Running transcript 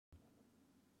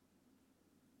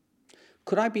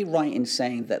Could I be right in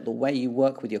saying that the way you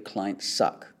work with your clients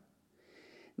suck?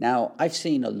 Now, I've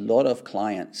seen a lot of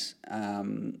clients,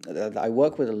 I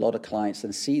work with a lot of clients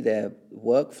and see their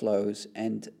workflows,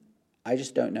 and I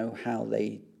just don't know how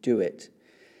they do it.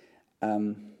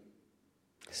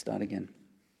 Start again.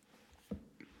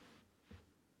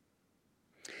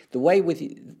 The way with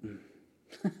you...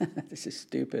 This is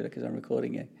stupid because I'm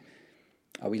recording it.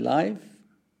 Are we live?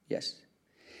 Yes.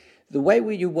 The way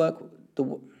you work...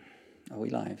 Are we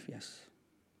live? Yes.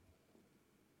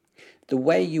 The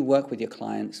way you work with your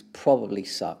clients probably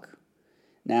suck.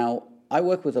 Now, I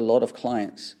work with a lot of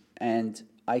clients, and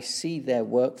I see their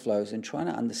workflows and trying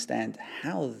to understand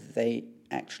how they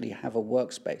actually have a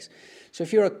workspace. So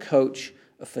if you're a coach,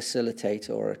 a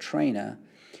facilitator, or a trainer,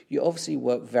 you obviously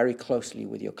work very closely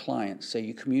with your clients, so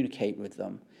you communicate with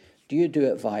them. Do you do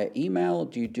it via email?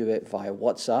 Do you do it via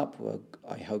WhatsApp? Well,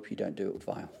 I hope you don't do it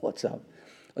via WhatsApp.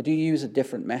 Or do you use a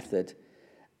different method?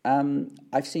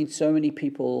 I've seen so many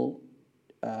people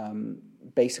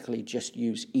basically just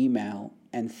use email,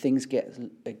 and things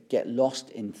get lost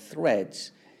in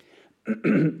threads.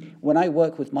 When I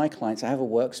work with my clients, I have a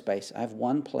workspace. I have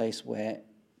one place where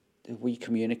we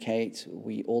communicate,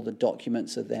 all the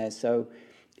documents are there. So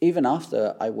even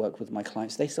after I work with my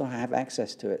clients, they still have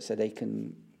access to it, so they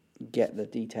can get the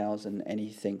details and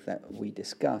anything that we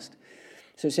discussed.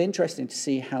 So it's interesting to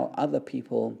see how other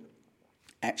people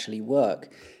actually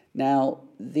work. Now,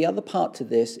 the other part to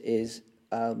this is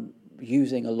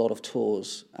using a lot of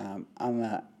tools. I'm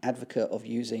an advocate of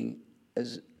using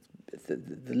the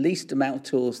least amount of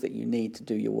tools that you need to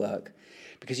do your work,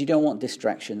 because you don't want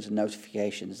distractions and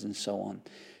notifications and so on.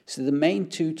 So the main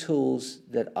two tools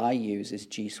that I use is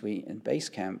G Suite and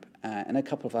Basecamp, and a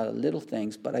couple of other little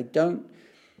things, but I don't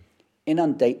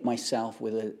inundate myself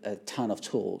with a ton of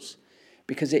tools,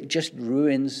 because it just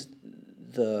ruins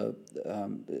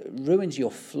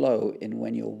your flow in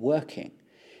when you're working.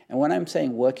 And when I'm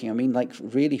saying working, I mean like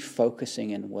really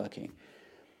focusing and working.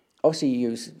 Obviously, you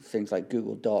use things like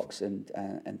Google Docs and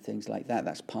things like that.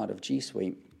 That's part of G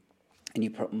Suite. And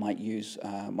you might use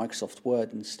Microsoft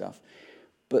Word and stuff.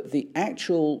 But the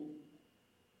actual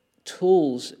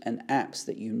tools and apps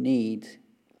that you need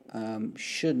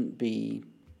shouldn't be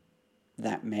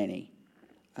that many.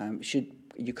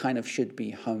 You kind of should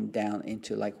be honed down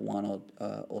into like one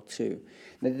or two.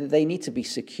 They need to be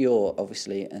secure,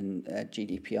 obviously, and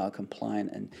GDPR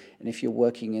compliant, and if you're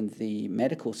working in the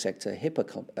medical sector,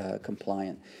 HIPAA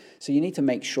compliant. So you need to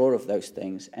make sure of those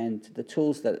things, and the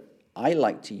tools that I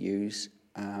like to use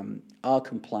are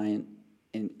compliant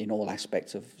in all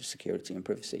aspects of security and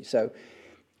privacy. So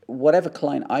whatever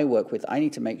client I work with, I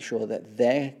need to make sure that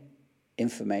their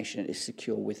information is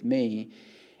secure with me,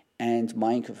 and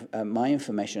my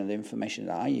information and the information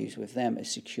that I use with them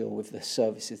is secure with the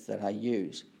services that I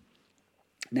use.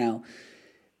 Now,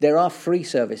 there are free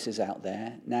services out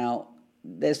there. Now,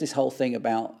 there's this whole thing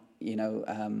about,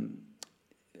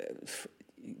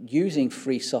 using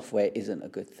free software isn't a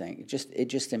good thing. It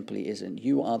just simply isn't.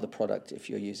 You are the product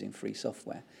if you're using free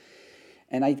software.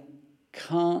 And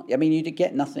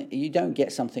you don't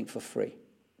get something for free.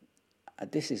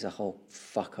 This is a whole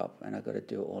fuck up, and I've got to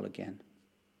do it all again.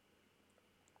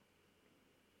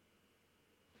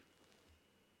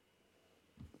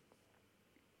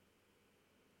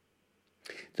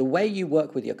 The way you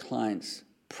work with your clients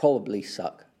probably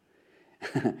suck.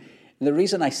 The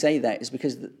reason I say that is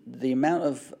because the amount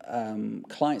of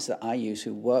clients that I use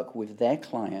who work with their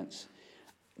clients,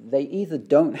 they either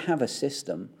don't have a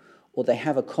system or they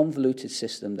have a convoluted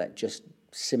system that just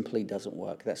simply doesn't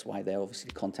work. That's why they're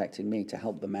obviously contacting me to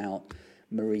help them out,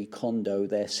 Marie Kondo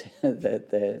their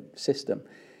system.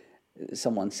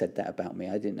 Someone said that about me.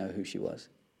 I didn't know who she was.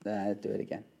 I'll do it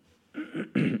again.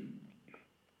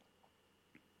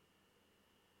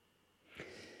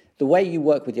 The way you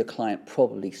work with your client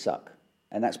probably suck,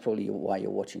 and that's probably why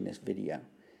you're watching this video.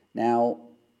 Now,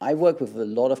 I work with a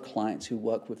lot of clients who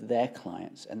work with their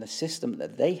clients, and the system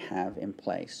that they have in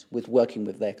place with working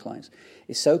with their clients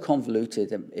is so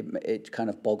convoluted, and it kind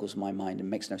of boggles my mind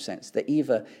and makes no sense. They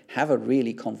either have a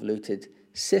really convoluted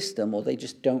system or they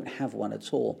just don't have one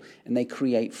at all, and they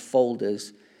create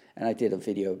folders, and I did a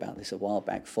video about this a while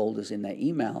back, folders in their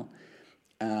email,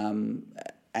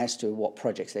 as to what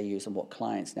projects they use and what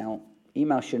clients. Now,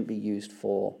 email shouldn't be used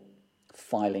for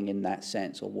filing in that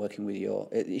sense or working with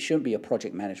it shouldn't be a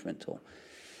project management tool.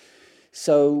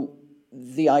 So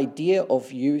the idea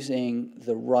of using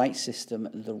the right system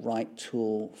and the right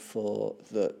tool for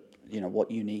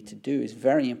what you need to do is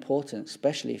very important,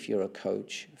 especially if you're a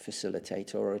coach,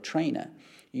 facilitator, or a trainer.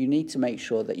 You need to make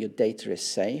sure that your data is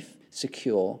safe,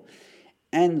 secure,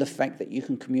 and the fact that you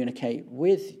can communicate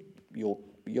with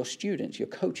your students, your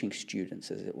coaching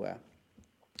students, as it were,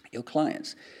 your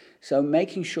clients. So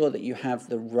making sure that you have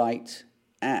the right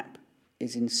app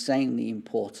is insanely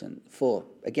important for,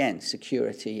 again,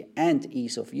 security and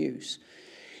ease of use.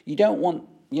 You don't want,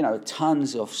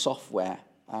 tons of software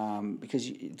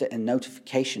because and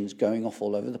notifications going off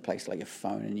all over the place, like your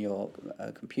phone and your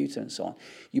computer and so on.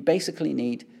 You basically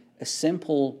need a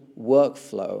simple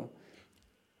workflow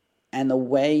and a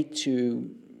way to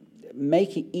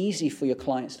make it easy for your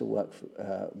clients to work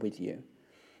with you.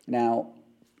 Now,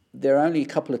 there are only a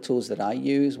couple of tools that I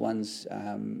use. One's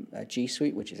G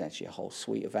Suite, which is actually a whole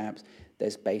suite of apps.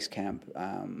 There's Basecamp,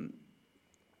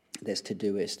 there's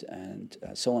Todoist, and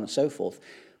so on and so forth.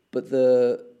 But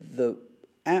the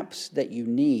apps that you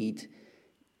need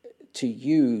to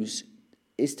use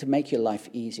is to make your life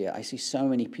easier. I see so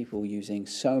many people using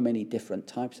so many different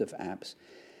types of apps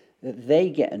that they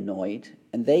get annoyed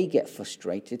and they get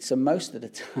frustrated. So most of the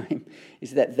time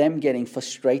is that them getting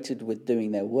frustrated with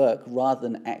doing their work rather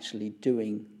than actually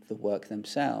doing the work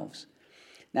themselves.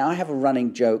 Now, I have a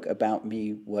running joke about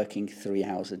me working 3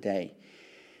 hours a day.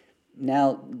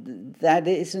 Now,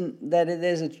 there's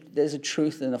a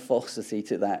truth and a falsity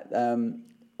to that.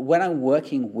 When I'm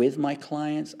working with my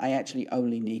clients, I actually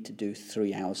only need to do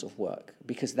 3 hours of work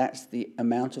because that's the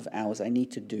amount of hours I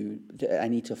need to do. I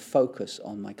need to focus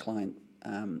on my client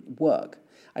work.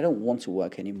 I don't want to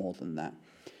work any more than that.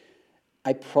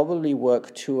 I probably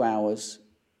work 2 hours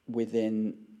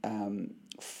within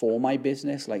for my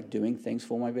business, like doing things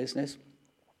for my business.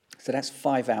 So that's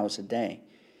 5 hours a day.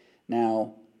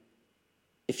 Now,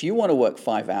 if you want to work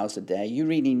 5 hours a day, you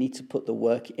really need to put the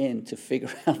work in to figure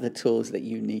out the tools that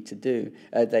you need to do,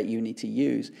 that you need to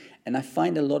use. And I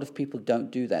find a lot of people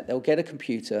don't do that. They'll get a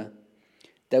computer,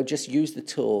 they'll just use the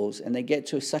tools, and they get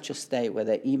to such a state where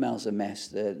their email's a mess.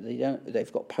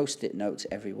 They've got post-it notes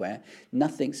everywhere.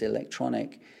 Nothing's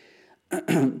electronic.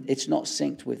 It's not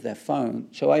synced with their phone.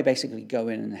 So I basically go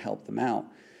in and help them out.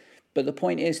 But the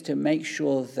point is to make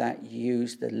sure that you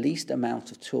use the least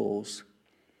amount of tools,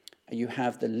 you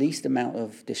have the least amount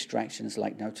of distractions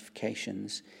like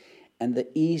notifications, and the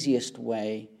easiest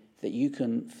way that you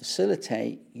can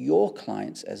facilitate your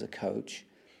clients as a coach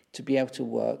to be able to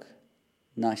work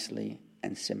nicely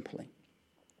and simply.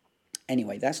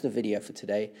 Anyway, that's the video for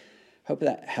today. Hope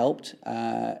that helped.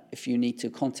 If you need to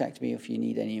contact me, if you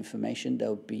need any information,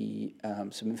 there'll be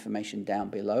some information down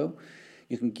below.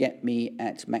 You can get me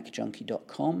at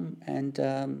macjunkie.com and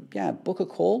book a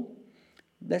call.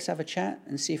 Let's have a chat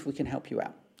and see if we can help you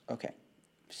out. Okay.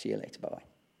 See you later. Bye-bye.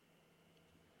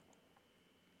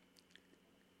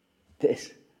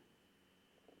 This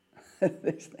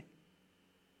thing.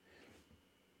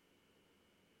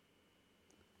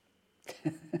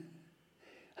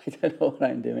 I don't know what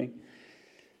I'm doing.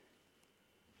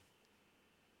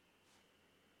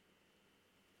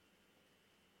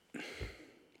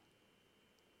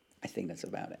 I think that's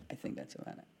about it.